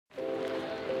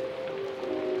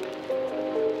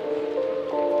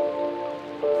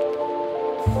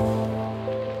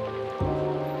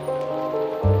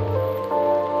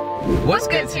What's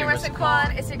good, Team Rissa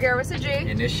Quan? It's your girl Rissa G.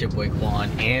 And it's your boy Quan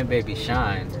and baby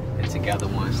Shine. And together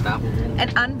we're unstoppable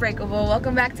and unbreakable.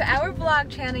 Welcome back to our vlog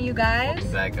channel, you guys.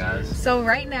 Welcome back, guys. So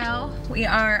right now, we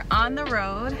are on the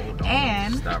road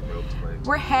and Stop real quick.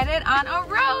 We're headed on a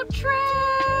road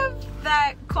trip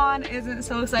that Quan isn't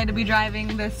so excited to be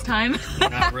driving this time.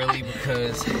 Not really,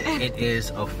 because it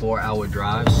is a 4-hour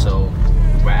drive, so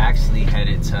we're actually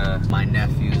headed to my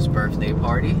nephew's birthday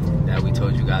party that we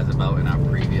told you guys about in our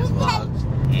previous vlogs.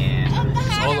 And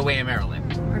it's all the way in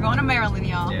Maryland. We're going to Maryland,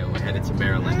 y'all. Yeah, we're headed to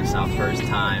Maryland. It's our first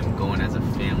time going as a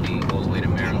family all the way to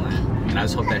Maryland. And I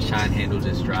just hope that Shine handled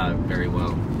this drive very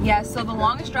well. Yeah, so the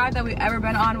longest drive that we've ever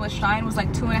been on with Shine was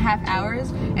like 2.5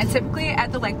 hours. And typically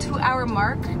at the like 2-hour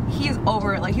mark, he's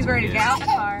over it. Like he's ready to get out the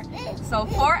car. So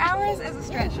 4 hours is a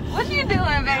stretch. What you doing, baby?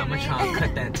 Yeah, I'm gonna try to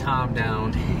cut that time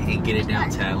down and get it down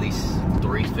to at least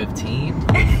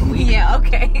 3:15. Yeah,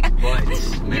 okay. But you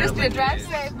just need to drive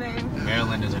safe, baby.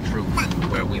 Maryland is a truth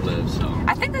where we live, so.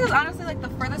 I think this is honestly like the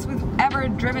furthest we've ever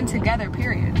driven together,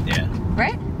 period. Yeah.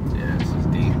 Right? Yeah, this is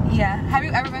deep. Yeah. Have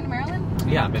you ever been to Maryland?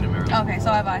 Yeah, I've been to Maryland. Okay,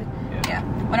 so have I. Yeah.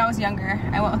 When I was younger.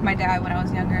 I went with my dad when I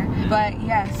was younger. But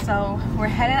yeah, so we're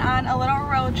headed on a little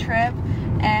road trip.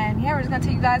 And yeah, we're just gonna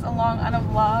take you guys along on a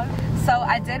vlog. So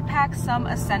I did pack some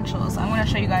essentials. I'm gonna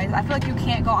show you guys. I feel like you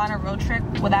can't go on a road trip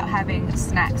without having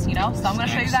snacks, you know? So I'm gonna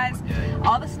show you guys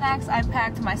all the snacks. I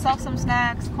packed myself some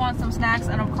snacks, Quan some snacks,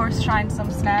 and of course Shine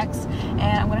some snacks. And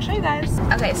I'm gonna show you guys.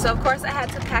 Okay, so of course I had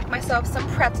to pack myself some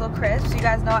pretzel crisps. You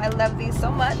guys know I love these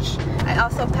so much. I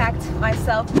also packed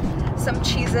myself some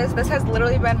Cheez-Its. This has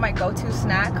literally been my go-to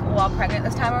snack while pregnant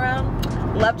this time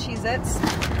around. Love Cheez-Its.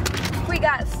 We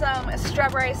got some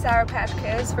strawberry Sour Patch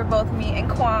Kids for both me and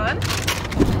Quan.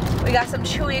 We got some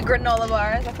chewy granola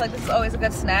bars. I feel like this is always a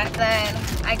good snack. Then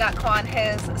I got Quan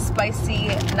his spicy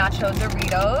nacho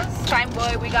Doritos. Shine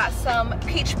Boy, we got some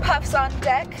peach puffs on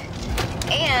deck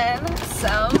and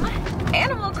some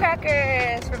animal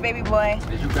crackers for baby boy.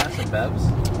 Did you grab some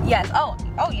Bevs? Yes.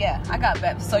 Oh yeah, I got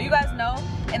Bevs. So you guys know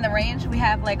in the range we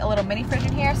have like a little mini fridge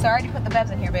in here. So I already put the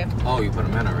Bevs in here, babe. Oh, you put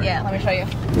them in already? Yeah, let me show you.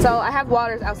 So I have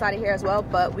waters outside of here as well,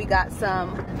 but we got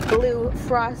some Blue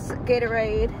Frost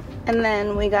Gatorade, and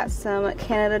then we got some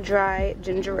Canada Dry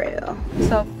Ginger Ale.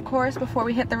 So of course, before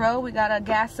we hit the road, we gotta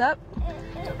gas up.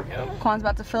 Yep. Quan's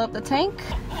about to fill up the tank,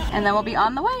 and then we'll be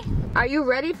on the way. Are you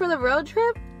ready for the road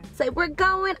trip? Say, we're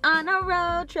going on a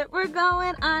road trip. We're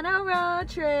going on a road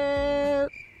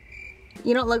trip.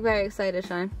 You don't look very excited,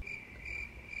 Shine.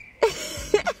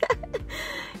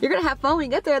 You're gonna have fun when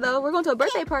you get there, though. We're going to a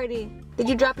birthday party. Did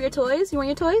you drop your toys? You want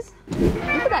your toys? Look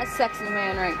at that sexy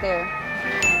man right there.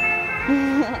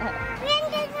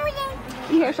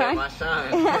 You hear Shine? My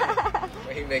Shine.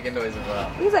 What he making noise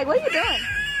about? He's like, what are you doing?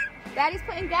 Daddy's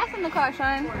putting gas in the car,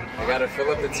 Shine. I gotta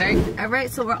fill up the tank. All right,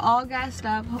 so we're all gassed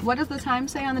up. What does the time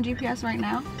say on the GPS right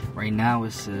now? Right now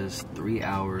it says 3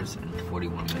 hours and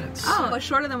 41 minutes. Oh, it's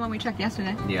shorter than when we checked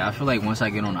yesterday. Yeah, I feel like once I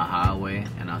get on the highway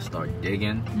and I start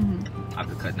digging, I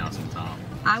could cut down some time.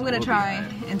 I'm gonna try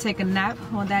and take a nap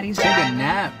while Daddy's Take driving. a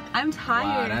nap? I'm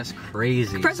tired. Wow, that's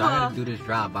crazy. First so of I all, gotta do this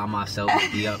drive by myself,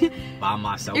 be up by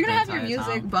myself. You're gonna have your the entire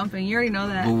music time. bumping. You already know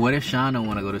that. But what if Shine don't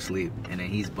want to go to sleep and then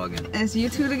he's bugging? It's you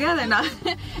two together now.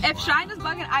 If Shine is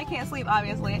bugging, I can't sleep,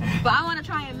 obviously. But I want to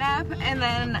try and nap, and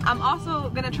then I'm also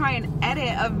gonna try and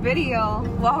edit a video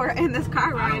while we're in this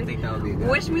car ride. I don't think that would be good.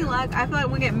 Wish me luck. I feel like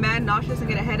we get mad nauseous and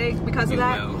get a headache because of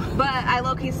that. But I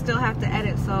low-key still have to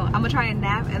edit, so I'm gonna try and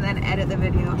nap and then edit the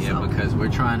video. Yeah, so. because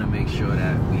we're trying to make sure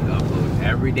that we upload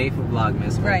every day for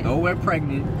Vlogmas. Right. Although we're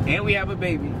pregnant and we have a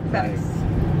baby. Facts.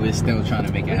 We're still trying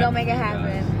to make it happen. We're gonna make it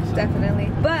happen, so.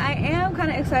 Definitely. But I am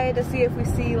kind of excited to see if we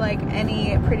see like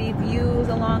any pretty views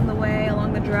along the way,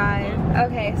 along the drive.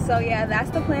 Okay, so yeah, that's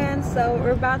the plan. So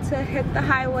we're about to hit the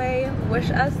highway. Wish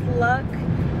us luck.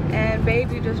 And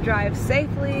babe, you just drive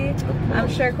safely. I'm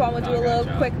sure Quan will do a little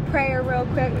quick prayer real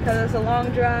quick because it's a long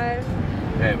drive.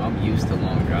 Babe, I'm used to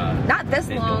long drives. Not this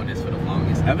long. I've been doing this for the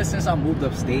longest. Ever since I moved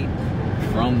upstate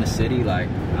from the city, like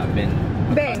I've been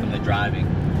accustomed to driving.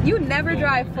 You never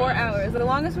drive 4 hours. The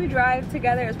longest we drive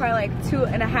together is probably like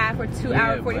 2.5 or 2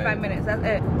 hour 45 minutes. That's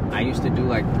it. I used to do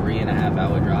like 3.5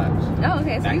 hour drives. Oh,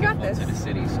 okay, so you got back and this. forth to the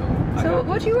city, So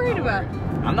what you worried about?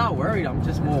 I'm not worried. I'm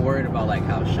just more worried about like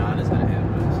how Shine is gonna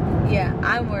handle this. Yeah,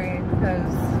 I'm worried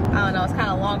because I don't know. It's kind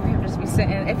of long for him to just be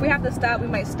sitting. If we have to stop, we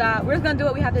might stop. We're just gonna do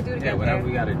what we have to do to get there. Whatever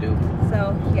we gotta do.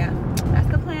 So yeah, that's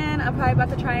the plan. I'm probably about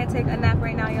to try and take a nap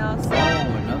right now, y'all. So. Oh,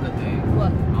 another thing.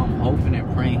 What? I'm hoping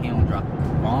and praying he don't drop a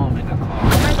bomb in the car.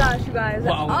 Oh my gosh, you guys.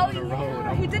 While we're on the yeah,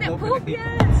 road, he didn't poop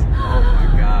yet. Oh my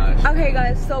gosh. Okay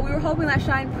guys, so we were hoping that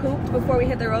Shine pooped before we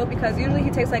hit the road because usually he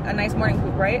takes like a nice morning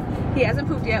poop, right? He hasn't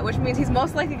pooped yet, which means he's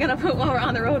most likely gonna poop while we're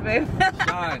on the road, babe.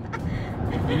 Shine,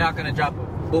 you're not gonna drop a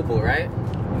poo-poo, right?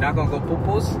 You're not gonna go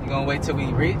poo-poos? You're gonna wait till we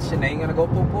reach and then you're gonna go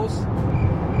poo-poos?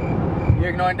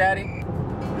 You're ignoring daddy?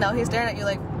 No, he's staring at you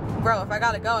like, bro, if I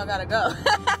gotta go, I gotta go.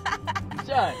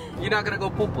 Shine, you're not gonna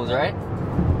go poo-poos, right?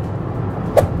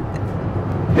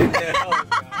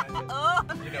 Oh,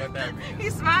 you know what that means.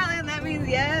 He's smiling, that means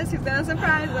yes, he's gonna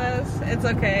surprise us. It's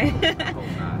okay.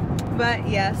 But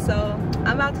yeah, so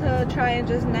I'm about to try and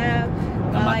just nap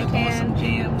while I can. Some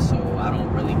jams, so I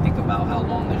don't really think about how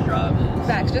long this drive is.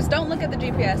 Facts, just don't look at the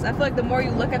GPS. I feel like the more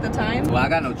you look at the time. Well, I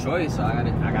got no choice, so I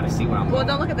gotta see where I'm going. Well,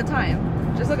 don't look at the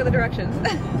time. Just look at the directions.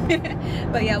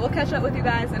 But yeah, we'll catch up with you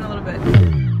guys in a little bit.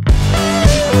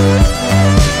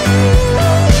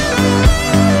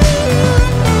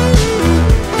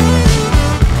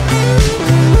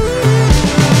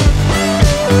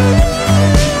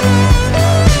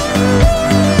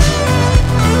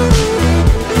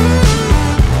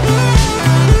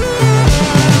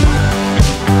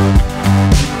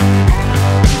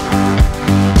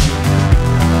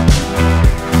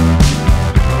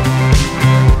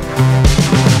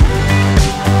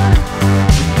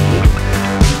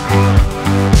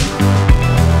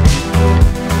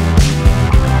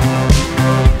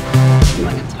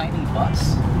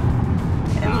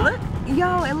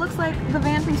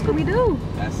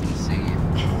 That's insane.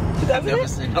 I've never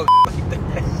seen no like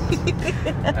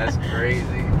that. That's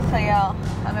crazy. So y'all,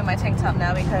 I'm in my tank top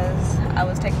now because I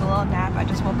was taking a little nap. I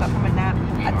just woke up from a nap.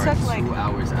 I took like 2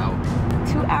 hours out.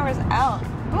 2 hours out.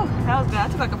 Ooh, that was good. I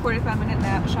took like a 45-minute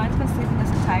nap. Shine's been sleeping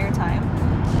this entire time,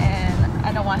 and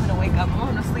I don't want him to wake up. I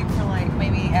want him to sleep for like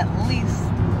maybe at least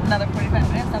another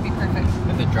 45 minutes. That'd be perfect.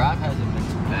 But the drive hasn't been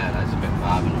too bad. I've just been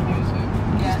vibing to music.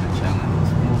 Yeah. Just been chilling.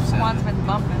 Juan's been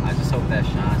bumping. I just hope that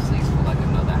Sean sleeps for like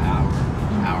another hour,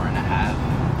 hour and a half.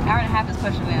 Hour and a half is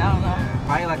pushing it. I don't know. Yeah,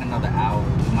 probably like another hour.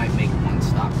 We might make one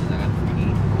stop because I got to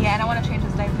pee. Yeah, and I want to change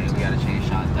his diaper too. We got to change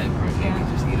Sean's diaper and maybe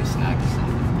just eat a snack or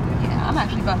something. Yeah, I'm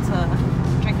actually about to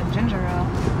drink a ginger ale.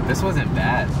 This wasn't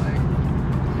bad. Like,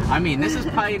 I mean, this is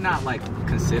probably not like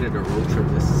considered a road trip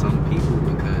to some people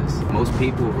because most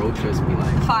people road trips be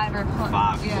like 5 or plus.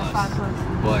 5 yeah, plus. 5 plus.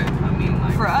 But I mean,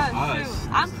 like for us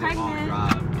I'm pregnant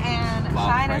and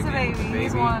Shine is a baby.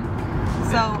 He's 1.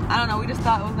 So I don't know. We just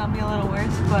thought it was gonna be a little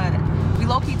worse, but we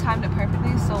low-key timed it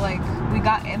perfectly. So like we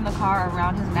got in the car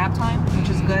around his nap time, which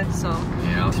is good. So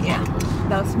yeah, that was smart of us.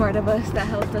 That was smart of us. That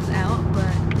helped us out.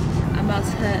 But I'm about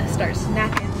to start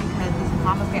snacking because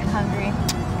Mama's getting hungry.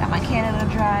 Got my Canada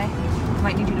Dry.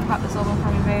 Might need you to pop this open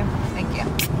for me, babe. Thank you.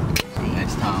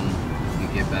 Next time we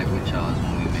get back with y'all is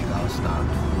when we make our stop.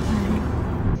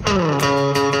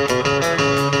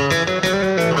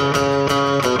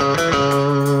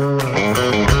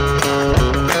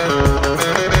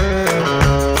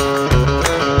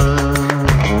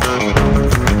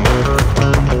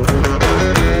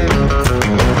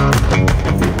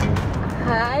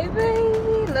 Hi,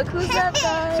 baby. Look who's up,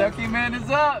 guys. Chucky man is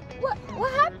up.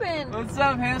 What happened? What's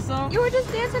up, handsome? You were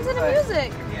just dancing to the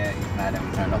music. Yeah, he's mad that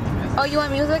we turned off the music. Oh, you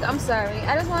want music? I'm sorry.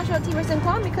 I just want to show T-Rex and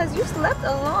Quan because you slept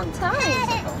a long time.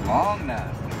 A long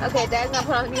nap. Okay, Dad's not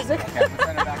put on music. Okay, I'm gonna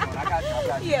turn it back on. I got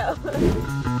you. Yeah.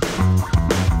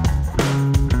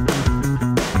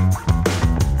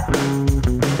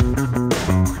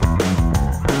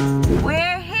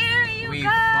 We're here, you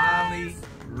guys. Finally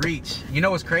reached. You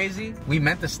know what's crazy? We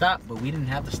meant to stop, but we didn't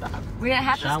have to stop. We didn't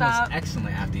have to Sean stop. was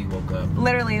excellent after he woke up.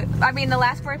 Literally, I mean, the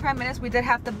last 45 minutes, we did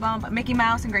have to bump Mickey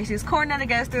Mouse and Gracie's Corner to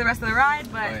get us through the rest of the ride,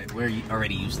 but we're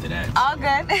already used to that. All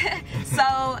good.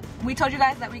 So we told you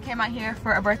guys that we came out here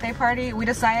for a birthday party. We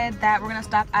decided that we're gonna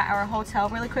stop at our hotel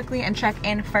really quickly and check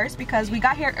in first because we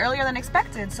got here earlier than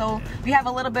expected. So we have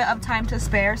a little bit of time to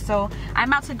spare. So I'm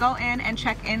about to go in and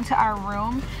check into our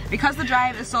room. Because the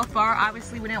drive is so far,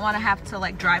 obviously we didn't want to have to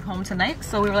like drive home tonight.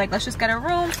 So we were like, let's just get a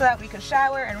room so that we could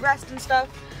shower and rest and stuff.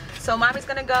 So Mommy's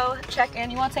gonna go check in.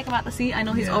 You wanna take him out the seat? I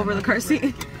know he's over the car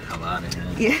seat. Hell out of here.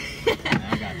 Yeah.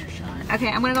 I got you, Sean. Okay,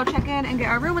 I'm gonna go check in and get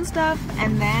our room and stuff,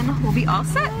 and then we'll be all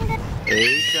set.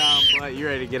 Hey, Sean, boy, you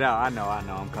ready to get out? I know,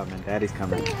 I'm coming. Daddy's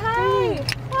coming. Say hi.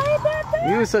 Hi,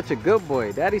 Dada. You were such a good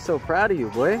boy. Daddy's so proud of you,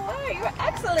 boy. Hi, you're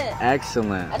excellent.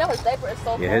 Excellent. I know his diaper is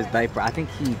so full. Yeah, his diaper, I think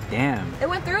damn. It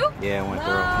went through? Yeah, it went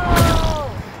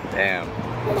through. Damn.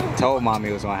 Told Mommy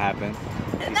it was gonna happen.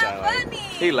 It's not funny.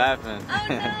 He laughing. Oh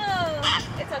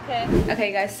no. It's okay.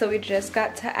 Okay guys, so we just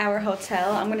got to our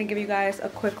hotel. I'm gonna give you guys a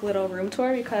quick little room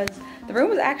tour because The room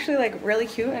was actually like really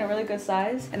cute and a really good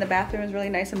size, and the bathroom is really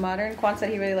nice and modern. Quan said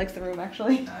he really likes the room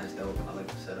actually. Nice, dope. I like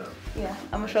the setup. Yeah,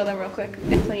 I'm gonna show them real quick. So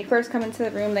when you first come into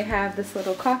the room, they have this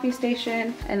little coffee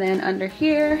station, and then under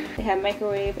here they have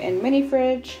microwave and mini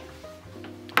fridge.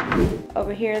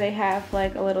 Over here they have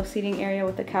like a little seating area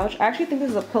with a couch. I actually think this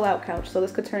is a pull-out couch, so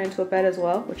this could turn into a bed as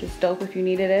well, which is dope if you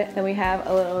needed it. Then we have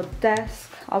a little desk.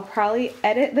 I'll probably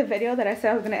edit the video that I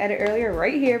said I was gonna edit earlier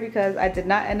right here because I did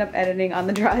not end up editing on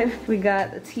the drive. We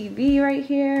got the TV right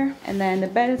here, and then the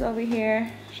bed is over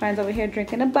here. Shine's over here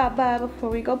drinking a baba before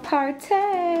we go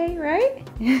partay, right?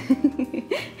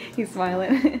 He's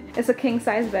smiling. It's a king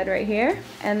size bed right here.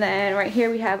 And then right here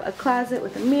we have a closet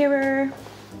with a mirror.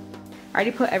 I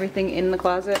already put everything in the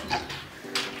closet.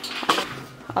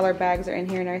 All our bags are in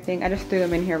here and everything. I just threw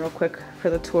them in here real quick for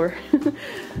the tour.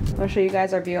 I'll show you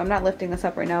guys our view. I'm not lifting this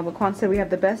up right now, but Quan said we have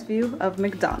the best view of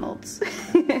McDonald's.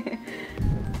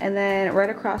 And then right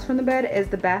across from the bed is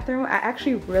the bathroom. I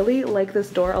actually really like this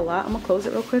door a lot. I'm gonna close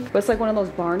it real quick. But it's like one of those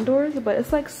barn doors, but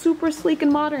it's like super sleek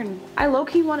and modern. I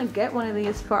low-key wanna get one of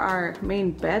these for our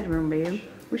main bedroom, babe.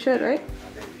 We should, right?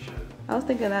 I think we should. I was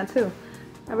thinking that too.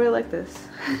 I really like this.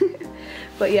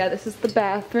 But yeah, this is the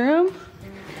bathroom.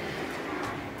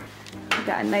 We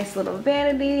got a nice little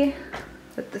vanity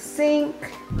with the sink.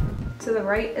 To the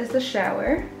right is the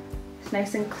shower. It's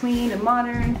nice and clean and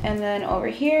modern. And then over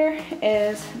here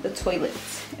is the toilet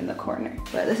in the corner.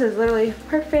 But this is literally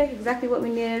perfect, exactly what we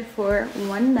needed for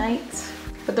one night.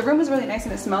 But the room is really nice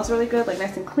and it smells really good, like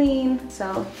nice and clean.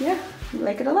 So yeah, we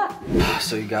like it a lot.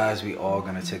 So you guys, we all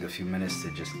gonna take a few minutes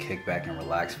to just kick back and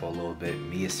relax for a little bit.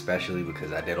 Me especially,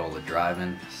 because I did all the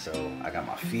driving. So I got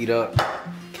my feet up,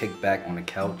 kick back on the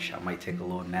couch. I might take a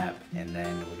little nap, and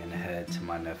then we're gonna head to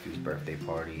my nephew's birthday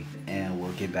party, and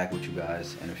we'll get back with you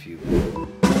guys in a few.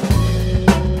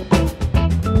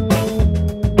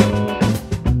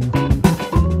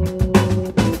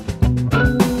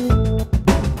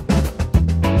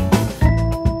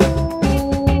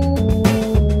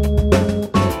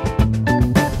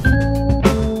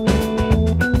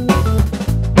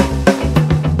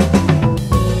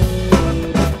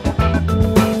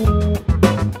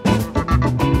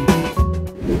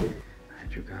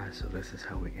 So this is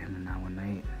how we're ending our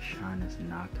night. Shine is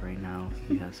knocked right now.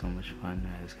 He had so much fun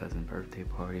at his cousin's birthday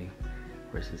party.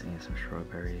 Versus eating some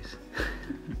strawberries.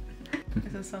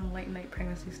 This is some late night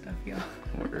pregnancy stuff, y'all.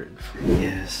 Word.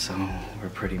 Yeah, so we're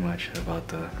pretty much about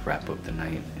to wrap up the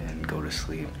night and go to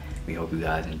sleep. We hope you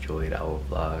guys enjoyed our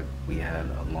vlog. We had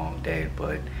a long day,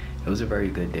 but it was a very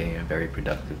good day and a very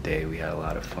productive day. We had a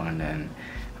lot of fun, and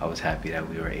I was happy that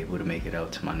we were able to make it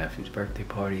out to my nephew's birthday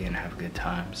party and have a good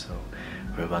time. So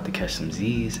we're about to catch some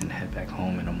Z's and head back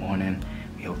home in the morning.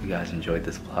 We hope you guys enjoyed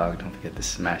this vlog. Don't forget to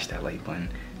smash that like button,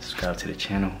 subscribe to the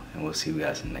channel, and we'll see you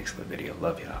guys in the next video.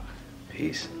 Love y'all.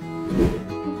 Peace.